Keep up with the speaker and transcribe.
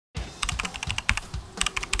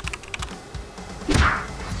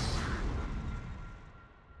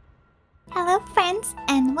friends,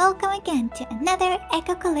 and welcome again to another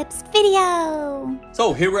Echocalypse video!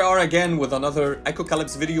 So here we are again with another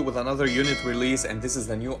Echocalypse video with another unit release, and this is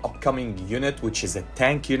the new upcoming unit, which is a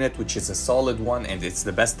tank unit, which is a solid one, and it's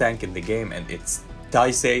the best tank in the game, and it's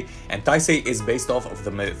Taisei. And Taisei is based off of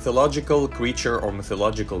the mythological creature or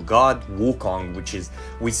mythological god Wukong, which is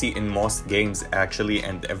we see in most games actually,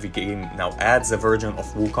 and every game now adds a version of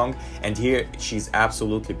Wukong, and here she's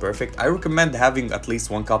absolutely perfect. I recommend having at least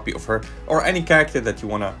one copy of her, or any character that you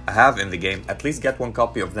want to have in the game. At least get one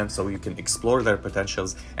copy of them so you can explore their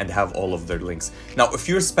potentials and have all of their links. Now if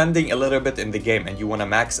you're spending a little bit in the game and you want to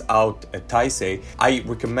max out a Taisei, I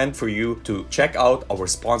recommend for you to check out our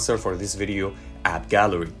sponsor for this video, App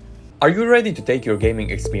Gallery. Are you ready to take your gaming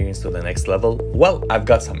experience to the next level? Well, I've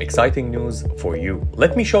got some exciting news for you.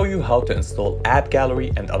 Let me show you how to install App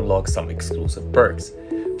Gallery and unlock some exclusive perks.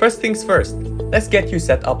 First things first, let's get you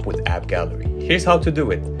set up with App Gallery. Here's how to do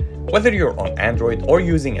it. Whether you're on Android or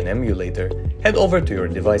using an emulator, head over to your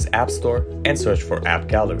device app store and search for App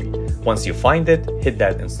Gallery. Once you find it, hit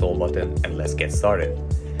that install button and let's get started.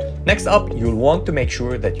 Next up, you'll want to make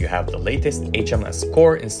sure that you have the latest HMS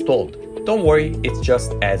core installed. Don't worry, it's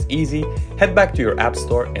just as easy. Head back to your app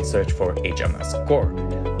store and search for HMS core.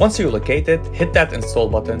 Once you locate it, hit that install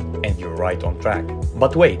button and you're right on track.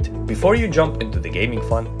 But wait, before you jump into the gaming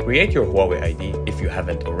fun, create your Huawei ID if you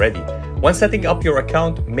haven't already. When setting up your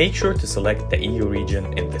account, make sure to select the EU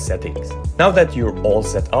region in the settings. Now that you're all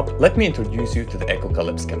set up, let me introduce you to the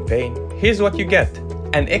Echocalypse campaign. Here's what you get.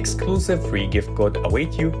 An exclusive free gift code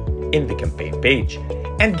awaits you in the campaign page,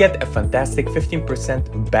 and get a fantastic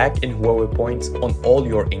 15% back in Huawei points on all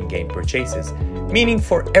your in-game purchases, meaning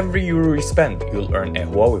for every euro you spend, you'll earn a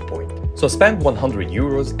Huawei point. So spend 100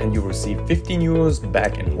 euros and you'll receive 15 euros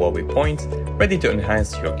back in Huawei points, ready to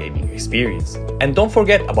enhance your gaming experience. And don't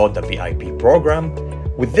forget about the VIP program.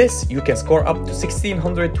 With this, you can score up to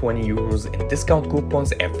 1620 euros in discount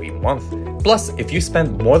coupons every month. Plus, if you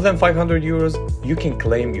spend more than 500 euros, you can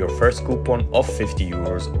claim your first coupon of 50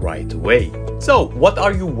 euros right away. So, what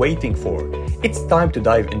are you waiting for? It's time to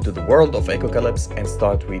dive into the world of Echocalypse and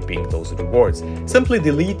start reaping those rewards. Simply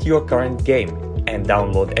delete your current game and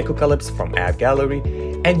download Echocalypse from App Gallery,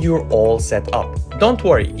 and you're all set up. Don't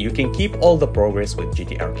worry, you can keep all the progress with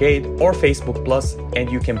GT Arcade or Facebook Plus,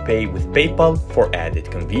 and you can pay with PayPal for added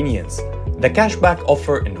convenience. The cashback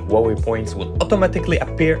offer in Huawei points will automatically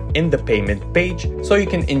appear in the payment page, so you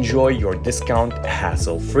can enjoy your discount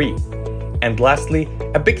hassle-free. And lastly,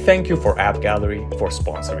 a big thank you for App Gallery for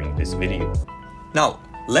sponsoring this video. Now,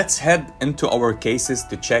 let's head into our cases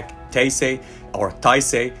to check Taisei or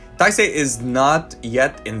Taisei. Taisei is not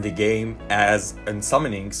yet in the game as in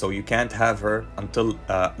summoning, so you can't have her until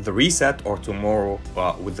the reset or tomorrow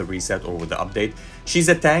with the reset or with the update. She's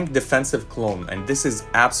a tank defensive clone, and this is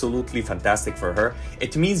absolutely fantastic for her.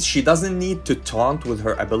 It means she doesn't need to taunt with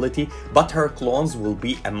her ability, but her clones will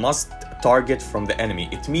be a must target from the enemy.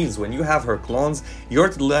 It means when you have her clones, your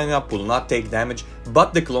lineup will not take damage,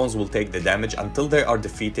 but the clones will take the damage until they are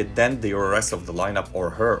defeated. Then the rest of the lineup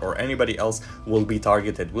or her or anybody else will be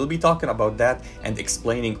targeted. We'll be talking about that and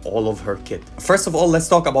explaining all of her kit. First of all, let's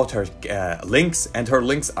talk about her links, and her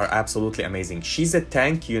links are absolutely amazing. She's a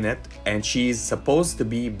tank unit and she's supposed to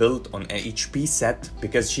be built on a HP set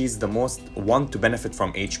because she's the most one to benefit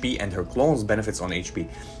from HP, and her clones benefits on HP.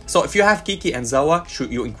 So if you have Kiki and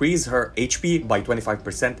Zawa, you increase her HP by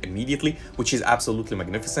 25% immediately, which is absolutely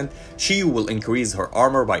magnificent. She will increase her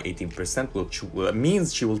armor by 18%, which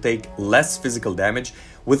means she will take less physical damage.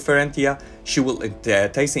 With Ferentia, she will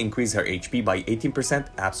Taisei increase her HP by 18%,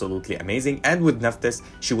 absolutely amazing. And with Nephthys,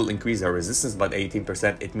 she will increase her resistance by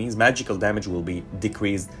 18%. It means magical damage will be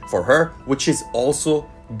decreased for her, which is also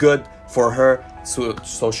good for her,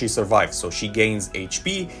 so she survives. So she gains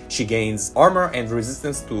HP, she gains armor and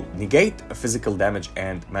resistance to negate physical damage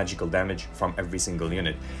and magical damage from every single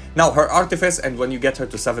unit. Now her artifice, and when you get her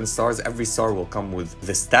to 7 stars, every star will come with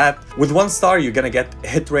the stat. With 1 star you're gonna get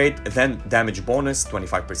hit rate, then damage bonus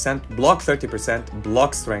 25%, block 30%,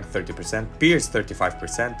 block strength 30%, pierce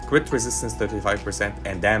 35%, crit resistance 35%,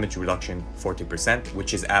 and damage reduction 40%,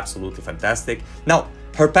 which is absolutely fantastic. Now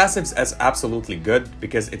her passives is absolutely good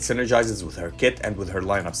because it synergizes with her kit and with her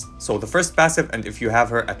lineups. So the first passive, and if you have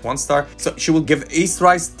her at 1 star, so she will give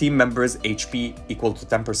Aetherized team members HP equal to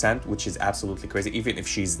 10%, which is absolutely crazy, even if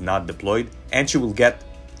she's not deployed. And she will get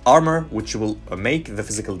armor, which will make the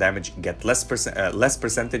physical damage get less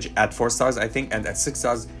percentage at 4 stars, I think, and at 6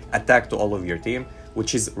 stars attack to all of your team,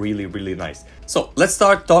 which is really nice. So let's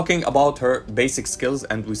start talking about her basic skills,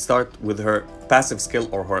 and we start with her passive skill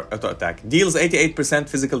or her auto attack. Deals 88%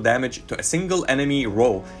 physical damage to a single enemy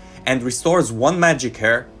row and restores 1 magic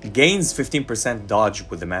hair, gains 15% dodge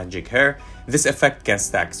with the magic hair. This effect can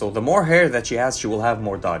stack, so the more hair that she has, she will have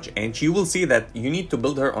more dodge, and you will see that you need to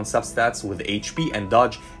build her on substats with HP and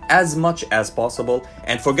dodge as much as possible,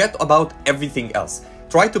 and forget about everything else.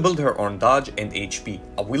 Try to build her on dodge and HP.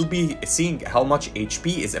 We'll be seeing how much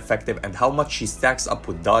HP is effective and how much she stacks up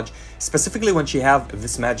with dodge, specifically when she have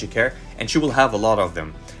this magic hair, and she will have a lot of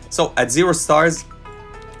them. So at 0 stars,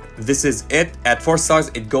 this is it. At 4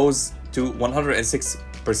 stars, it goes to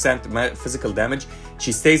 106% physical damage.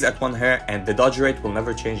 She stays at 1 hair, and the dodge rate will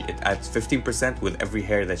never change. It adds 15% with every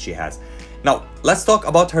hair that she has. Now, let's talk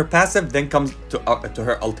about her passive, then come to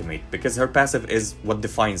her ultimate, because her passive is what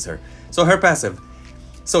defines her. So her passive.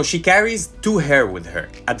 So she carries 2 hair with her.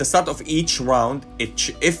 At the start of each round,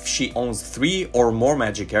 if she owns 3 or more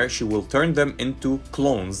magic hair, she will turn them into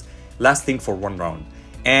clones, lasting for 1 round.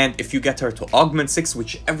 And if you get her to augment 6,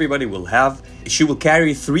 which everybody will have, she will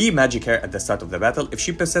carry 3 magic hair at the start of the battle. If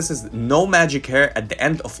she possesses no magic hair at the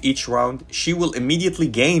end of each round, she will immediately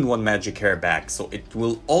gain 1 magic hair back. So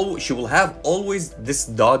she will have always this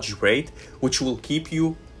dodge rate, which will keep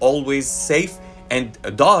you always safe. And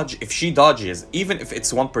dodge, if she dodges, even if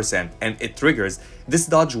it's 1% and it triggers, this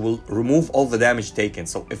dodge will remove all the damage taken.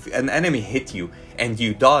 So if an enemy hit you and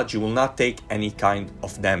you dodge, you will not take any kind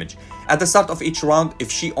of damage. At the start of each round,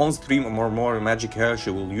 if she owns 3 or more magic hair, she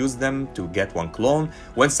will use them to get 1 clone.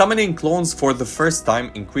 When summoning clones for the first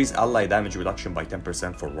time, increase ally damage reduction by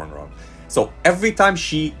 10% for 1 round. So every time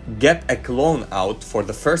she get a clone out for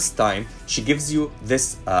the first time, she gives you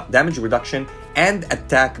this damage reduction and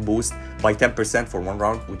attack boost by 10% for 1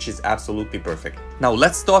 round, which is absolutely perfect. Now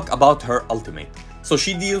let's talk about her ultimate. So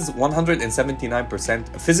she deals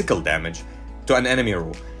 179% physical damage to an enemy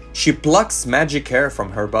row. She plucks magic hair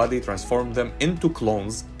from her body, transforms them into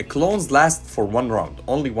clones. Clones last for 1 round,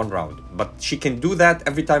 only 1 round. But she can do that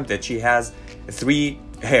every time that she has 3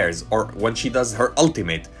 hairs, or when she does her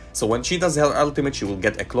ultimate. So when she does her ultimate, she will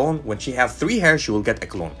get a clone. When she has 3 hair, she will get a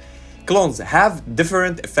clone. Clones have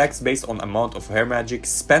different effects based on amount of hair magic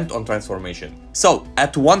spent on transformation. So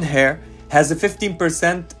at 1 hair has a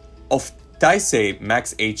 15% of Taisei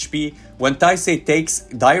max HP. When Taisei takes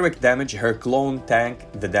direct damage, her clone tank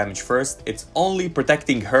the damage first. It's only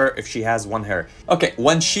protecting her if she has 1 hair. Okay,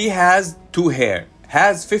 when she has 2 hair,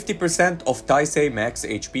 has 50% of Taisei max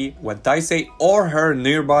HP. When Taisei or her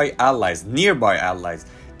nearby allies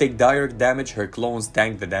take direct damage, her clones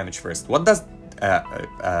tank the damage first. What does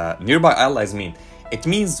nearby allies mean? It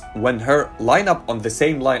means when her lineup on the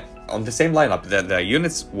same lineup, the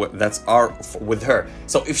units that are with her.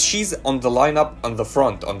 So if she's on the lineup on the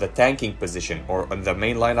front, on the tanking position, or on the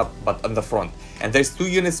main lineup but on the front, and there's 2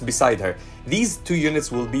 units beside her, these 2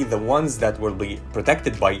 units will be the ones that will be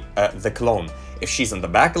protected by the clone. If she's on the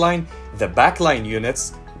backline, the backline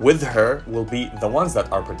units with her will be the ones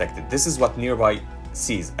that are protected. This is what nearby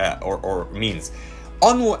sees or means.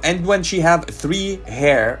 And when she have 3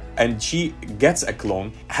 hair and she gets a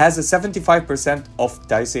clone, has a 75% of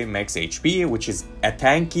Taisei max HP, which is a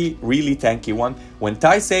tanky, really tanky one. When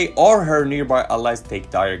Taisei or her nearby allies take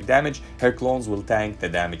direct damage, her clones will tank the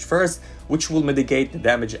damage first, which will mitigate the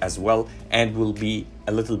damage as well and will be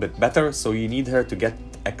a little bit better. So you need her to get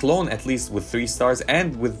a clone at least with 3 stars,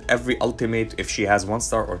 and with every ultimate, if she has 1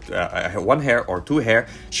 star or 1 hair or 2 hair,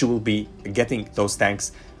 she will be getting those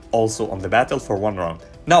tanks also on the battle for 1 round.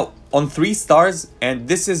 Now on 3 stars, and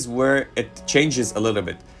this is where it changes a little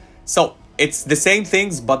bit. So it's the same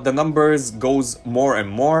things, but the numbers goes more and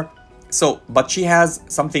more. So but she has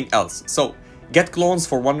something else. So get clones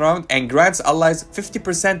for 1 round and grants allies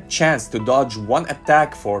 50% chance to dodge 1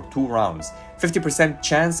 attack for 2 rounds. 50%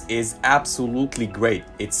 chance is absolutely great.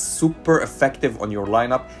 It's super effective on your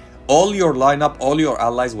lineup. All your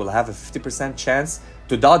allies will have a 50% chance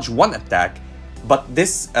to dodge 1 attack. But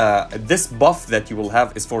this buff that you will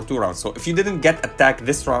have is for 2 rounds. So if you didn't get attack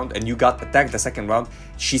this round and you got attack the second round,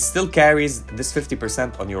 she still carries this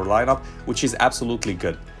 50% on your lineup, which is absolutely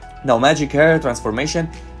good. Now magic hair transformation.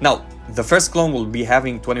 Now the first clone will be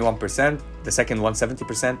having 21%, the second one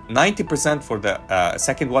 70%, 90% for the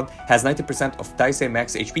second one has 90% of Taisei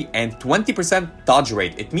max HP and 20% dodge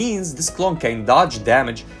rate. It means this clone can dodge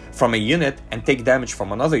damage from a unit and take damage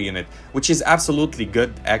from another unit, which is absolutely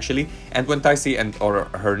good actually. And when Taisei or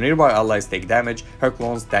her nearby allies take damage, her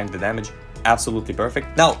clones tank the damage. Absolutely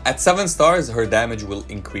perfect. Now at 7 stars, her damage will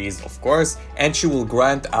increase, of course, and she will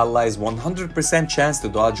grant allies 100% chance to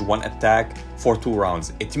dodge 1 attack for 2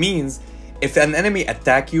 rounds. It means if an enemy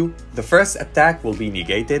attack you, the first attack will be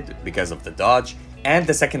negated because of the dodge, and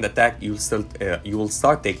the second attack you will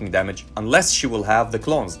start taking damage unless she will have the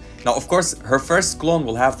clones. Now of course her first clone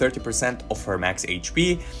will have 30% of her max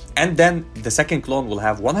HP, and then the second clone will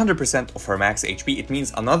have 100% of her max HP. It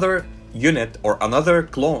means another unit or another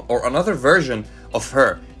clone or another version of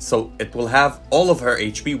her, so it will have all of her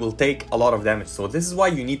HP will take a lot of damage. So this is why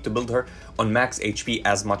you need to build her on max HP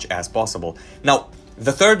as much as possible. Now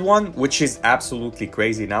the third one, which is absolutely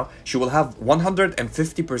crazy now, she will have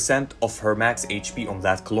 150% of her max HP on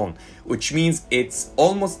that clone, which means it's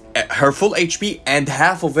almost her full HP and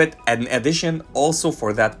half of it in addition also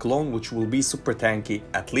for that clone, which will be super tanky.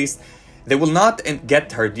 At least they will not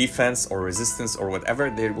get her defense or resistance or whatever,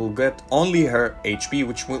 they will get only her HP,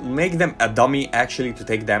 which will make them a dummy actually to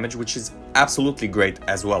take damage, which is absolutely great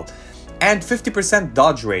as well. And 50%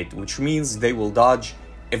 dodge rate, which means they will dodge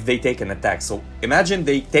if they take an attack. So imagine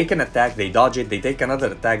they take an attack, they dodge it, they take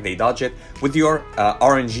another attack, they dodge it. With your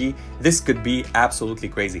RNG, this could be absolutely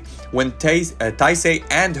crazy. When Taisei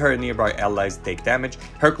and her nearby allies take damage,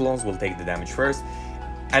 her clones will take the damage first.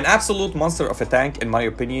 An absolute monster of a tank, in my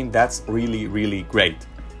opinion. That's really, really great.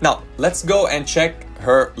 Now, let's go and check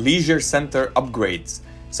her leisure center upgrades.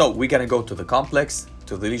 So we're gonna go to the complex,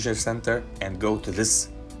 to the leisure center, and go to this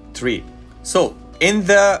tree. So in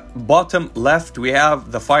the bottom left, we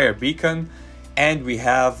have the fire beacon, and we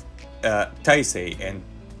have Taisei, and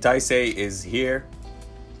Taisei is here,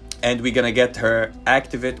 and we're gonna get her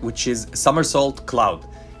activate, which is somersault cloud.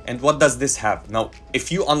 And what does this have? Now,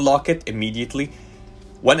 if you unlock it immediately,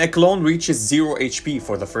 when a clone reaches 0 HP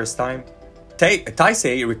for the first time,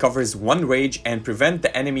 Taisei recovers 1 rage and prevent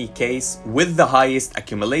the enemy case with the highest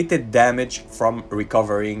accumulated damage from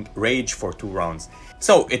recovering rage for 2 rounds.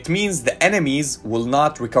 So it means the enemies will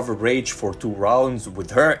not recover rage for 2 rounds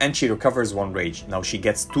with her, and she recovers 1 rage. Now she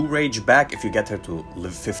gets 2 rage back if you get her to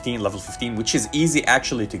level 15, which is easy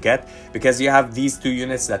actually to get, because you have these 2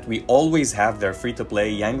 units that we always have. They're free to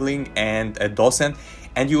play, Yangling and Dosen,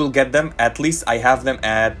 and you will get them. At least I have them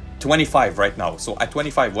at 25 right now. So at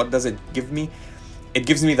 25, what does it give me? It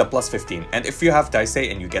gives me the plus 15. And if you have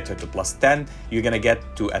Taisei and you get her to plus 10, you're gonna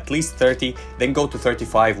get to at least 30, then go to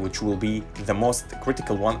 35, which will be the most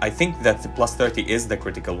critical one. I think that the plus 30 is the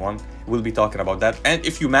critical one. We'll be talking about that. And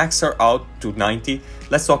if you max her out to 90,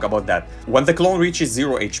 let's talk about that. When the clone reaches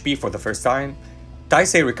 0 HP for the first time,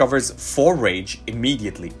 Taisei recovers 4 rage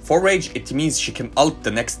immediately. 4 rage, it means she can ult the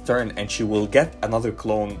next turn and she will get another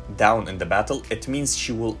clone down in the battle. It means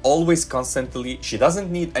she will always constantly, she doesn't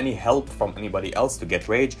need any help from anybody else to get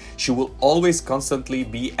rage. She will always constantly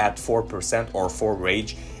be at 4% or 4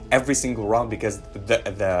 rage every single round, because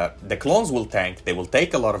the clones will tank, they will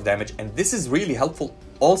take a lot of damage, and this is really helpful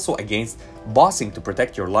also against bossing to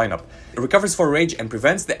protect your lineup. It recovers 4 rage and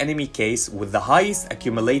prevents the enemy case with the highest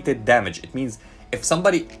accumulated damage. It means if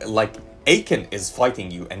somebody like Aiken is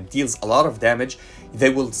fighting you and deals a lot of damage, they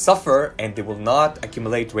will suffer and they will not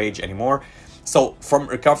accumulate rage anymore. So from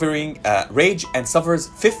recovering rage, and suffers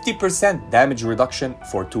 50% damage reduction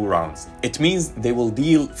for 2 rounds. It means they will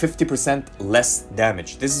deal 50% less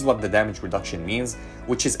damage. This is what the damage reduction means,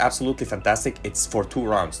 which is absolutely fantastic. It's for 2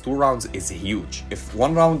 rounds. 2 rounds is huge. If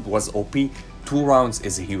 1 round was OP, 2 rounds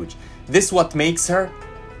is huge. This is what makes her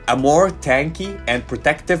a more tanky and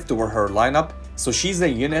protective to her lineup. So she's a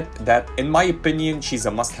unit that, in my opinion, she's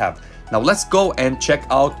a must-have. Now let's go and check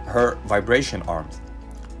out her vibration arms.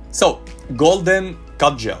 So, Golden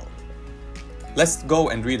Cut Gel. Let's go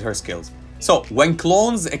and read her skills. So, when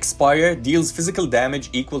clones expire, deals physical damage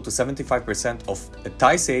equal to 75% of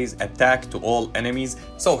Taisei's attack to all enemies.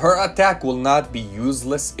 So her attack will not be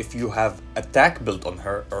useless if you have attack built on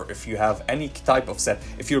her, or if you have any type of set,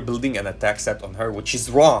 if you're building an attack set on her, which is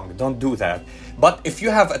wrong, don't do that. But if you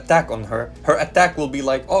have attack on her, her attack will be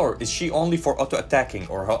like, oh, is she only for auto-attacking,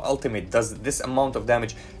 or her ultimate does this amount of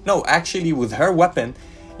damage? No, actually with her weapon,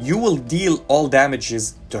 you will deal all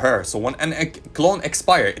damages to her. So when a clone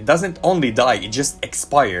expires, it doesn't only die, it just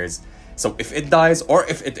expires. So if it dies or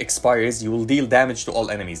if it expires, you will deal damage to all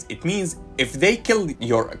enemies. It means if they kill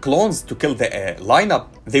your clones to kill the lineup,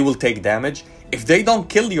 they will take damage. If they don't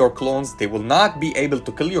kill your clones, they will not be able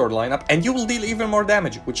to kill your lineup, and you will deal even more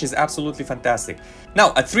damage, which is absolutely fantastic.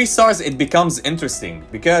 Now, at 3 stars, it becomes interesting,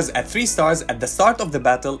 because at 3 stars, at the start of the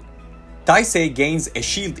battle, Taisei gains a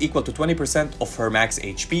shield equal to 20% of her max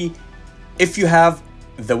HP. If you have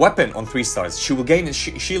the weapon on 3 stars, she will gain a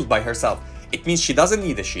shield by herself. It means she doesn't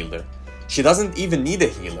need a shielder. She doesn't even need a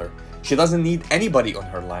healer. She doesn't need anybody on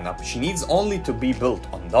her lineup. She needs only to be built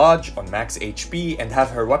on dodge, on max HP, and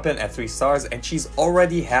have her weapon at 3 stars, and she's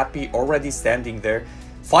already happy, already standing there.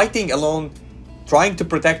 Fighting alone trying to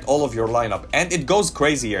protect all of your lineup. And it goes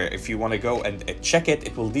crazier. If you want to go and check it,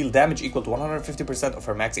 it will deal damage equal to 150% of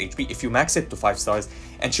her max HP if you max it to 5 stars,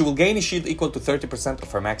 and she will gain a shield equal to 30%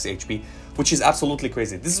 of her max HP, which is absolutely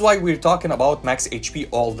crazy. This is why we're talking about max HP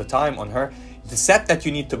all the time on her. The set that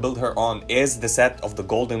you need to build her on is the set of the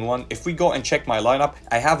golden one. If we go and check my lineup,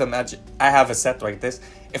 I have a set like this.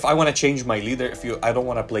 If I want to change my leader, I don't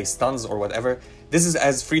want to play stuns or whatever, this is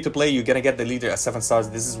as free to play. You're gonna get the leader at 7 stars.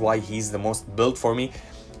 This is why he's the most built for me.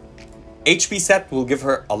 HP set will give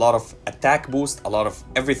her a lot of attack boost, a lot of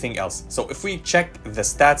everything else. So if we check the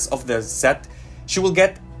stats of the set, she will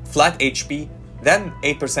get flat HP, then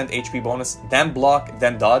 8% HP bonus, then block,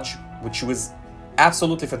 then dodge, which was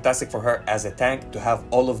absolutely fantastic for her as a tank to have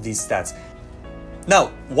all of these stats.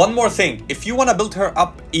 Now, one more thing, if you want to build her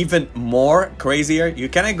up even more crazier, you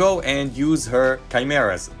can go and use her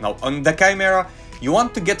chimeras. Now, on the chimera, you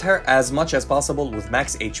want to get her as much as possible with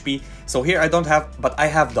max HP. So here I don't have, but I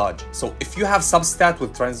have dodge. So if you have substat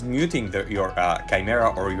with transmuting your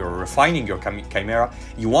chimera, or you're refining your chimera,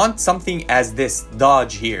 you want something as this,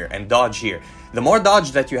 dodge here and dodge here. The more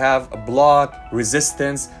dodge that you have, block,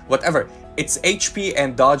 resistance, whatever, it's HP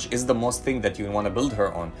and dodge is the most thing that you want to build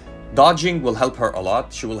her on. Dodging will help her a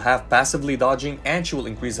lot. She will have passively dodging, and she will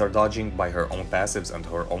increase her dodging by her own passives and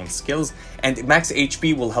her own skills. And max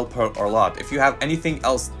HP will help her a lot. If you have anything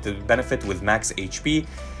else to benefit with max HP,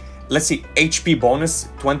 let's see, HP bonus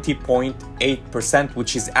 20.8%,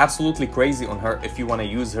 which is absolutely crazy on her if you want to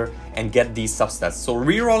use her and get these substats. So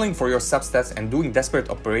rerolling for your substats and doing desperate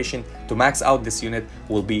operation to max out this unit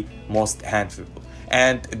will be most handful.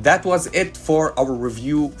 And that was it for our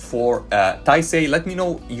review for Taisei. Let me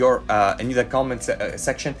know your in the comments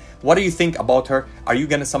section. What do you think about her? Are you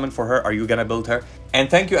gonna summon for her? Are you gonna build her? And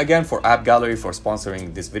thank you again for App Gallery for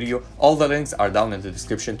sponsoring this video. All the links are down in the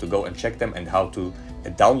description to go and check them, and how to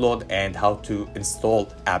download and how to install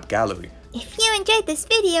App Gallery. If you enjoyed this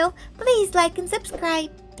video, please like and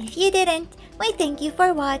subscribe. If you didn't, we thank you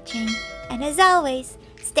for watching. And as always,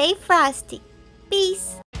 stay frosty.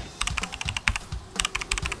 Peace.